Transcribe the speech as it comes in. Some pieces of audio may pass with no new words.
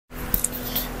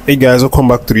Hey guys, welcome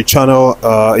back to the channel.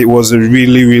 It was a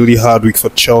really hard week for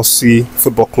Chelsea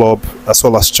Football Club as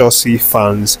well as Chelsea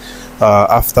fans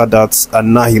after that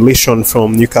annihilation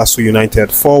from Newcastle United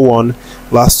 4-1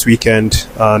 last weekend,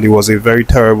 and it was a very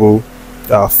terrible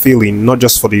feeling, not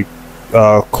just for the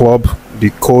club, the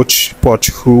coach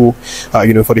Poch, who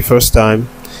for the first time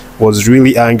was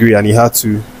really angry, and he had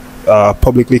to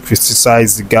publicly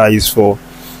criticize the guys for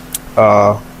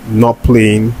not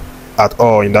playing at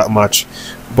all in that match.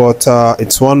 But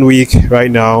it's 1 week right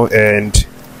now, and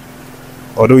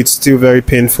although it's still very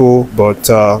painful, but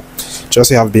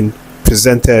Chelsea have been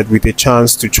presented with a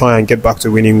chance to try and get back to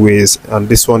winning ways, and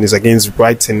this one is against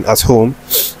Brighton at home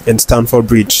in Stamford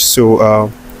Bridge.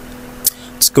 So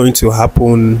it's going to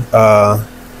happen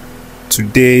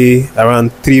today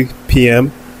around 3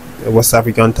 p.m. West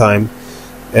African time,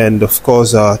 and of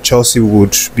course Chelsea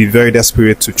would be very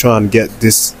desperate to try and get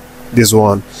this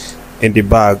one in the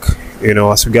bag,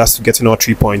 as regards to getting all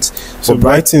 3 points. So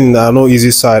Brighton are no easy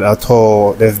side at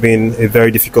all. They've been a very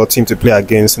difficult team to play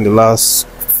against in the last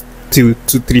 2,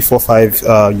 3, 4,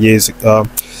 5 years.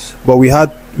 But we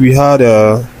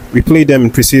played them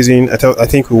in preseason. I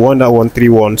think we won that one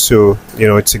 3-1. So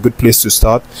it's a good place to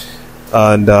start.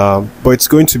 And but it's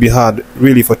going to be hard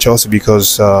really for Chelsea,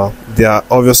 because they are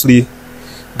obviously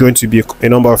going to be a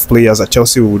number of players that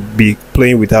Chelsea would be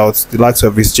playing without. The likes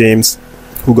of Rhys James,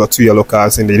 who got 2 yellow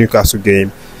cards in the Newcastle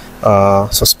game,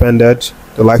 suspended.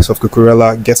 The likes of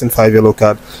Cucurella getting 5 yellow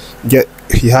cards.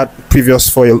 He had previous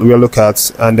 4 yellow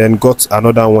cards and then got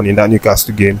another one in that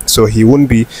Newcastle game, so he wouldn't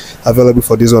be available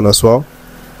for this one as well.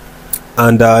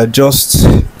 And just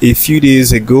a few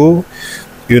days ago,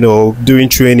 during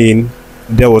training,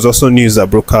 there was also news that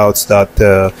broke out that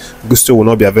Gusto will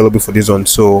not be available for this one.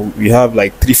 So we have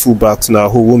like 3 fullbacks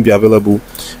now who won't be available,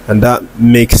 and that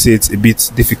makes it a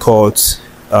bit difficult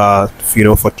for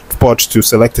Poch to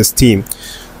select his team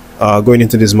going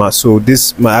into this match. So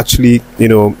this might actually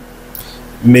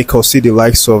make us see the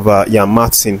likes of Jan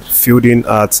Martin fielding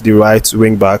at the right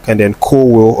wing back, and then Cole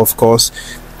will, of course,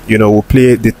 will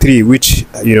play the 3, which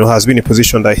has been a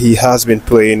position that he has been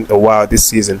playing a while this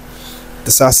season.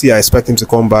 Sassi, I expect him to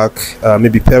come back,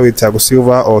 maybe pair with Thiago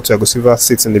Silva, or Thiago Silva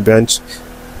sits in the bench.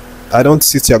 I don't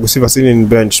see Thiago Silva sitting in the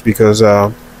bench because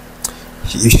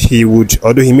he would,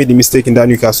 although he made the mistake in that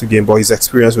Newcastle game, but his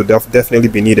experience would definitely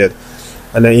be needed.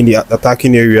 And then in the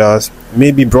attacking areas,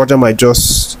 maybe Broja might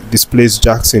just displace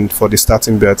Jackson for the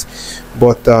starting bet.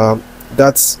 But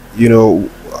that's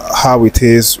how it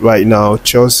is right now.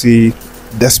 Chelsea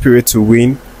desperate to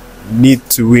win, need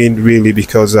to win really,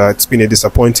 because it's been a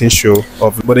disappointing show.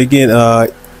 But again,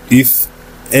 if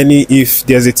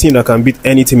there's a team that can beat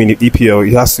any team in the EPL,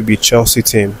 it has to be Chelsea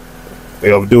team.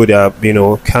 Although they are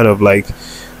kind of like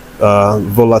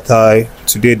volatile.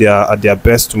 Today they are at their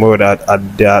best, tomorrow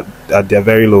they are at their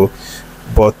very low.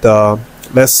 But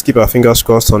let's keep our fingers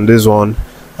crossed on this one.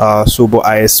 But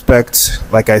I expect,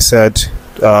 like I said,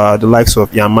 the likes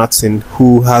of Jan Martin,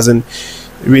 who hasn't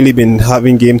really been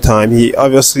having game time. He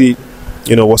obviously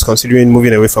was considering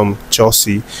moving away from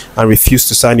Chelsea and refused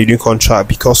to sign a new contract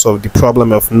because of the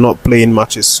problem of not playing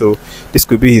matches. So this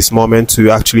could be his moment to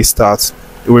actually start.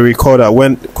 We recall that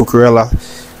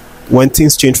when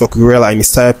things changed for Cucurella and he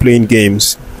started playing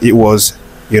games, it was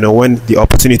when the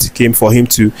opportunity came for him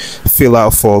to fill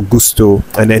out for Gusto,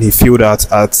 and then he filled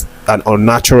out at an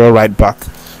unnatural right back,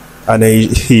 and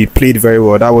he played very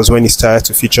well. That was when he started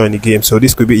to feature in the game. So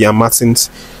this could be Jan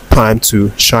Martin's time to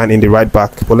shine in the right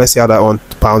back. But let's see how that one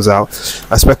pounds out.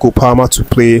 I expect Palmer to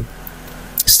play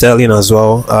Sterling as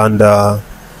well, and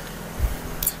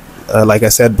like I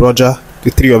said, Broja. The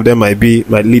 3 of them might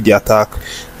lead the attack,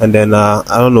 and then I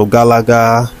don't know,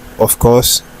 Gallagher, of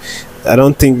course. I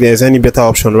don't think there's any better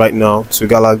option right now to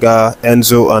Gallagher,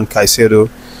 Enzo, and Caicedo.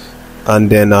 And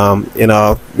then in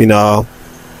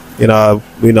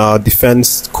our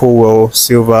defense, Cole,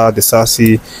 Silva,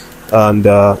 Sassi, and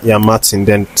Jan Martin.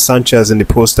 Then Sanchez in the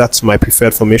post. That's my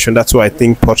preferred formation. That's what I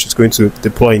think Poch is going to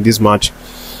deploy in this match.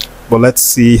 But let's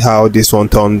see how this one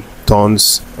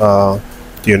turns.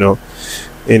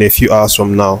 In a few hours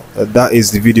from now. That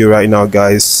is the video right now,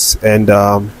 guys, and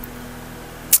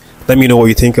let me know what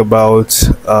you think about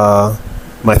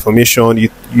my formation.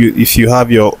 If you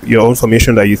have your own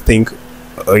formation that you think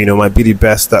might be the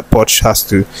best that Poch has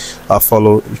to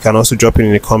follow, you can also drop it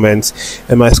in the comments.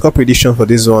 And my score prediction for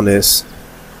this one is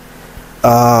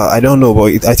I don't know,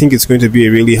 but I think it's going to be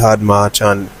a really hard match,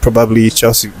 and probably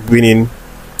Chelsea winning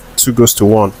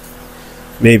 2-1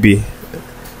 maybe.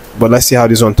 But let's see how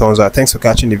this one turns out. Thanks for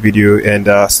catching the video, and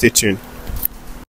stay tuned.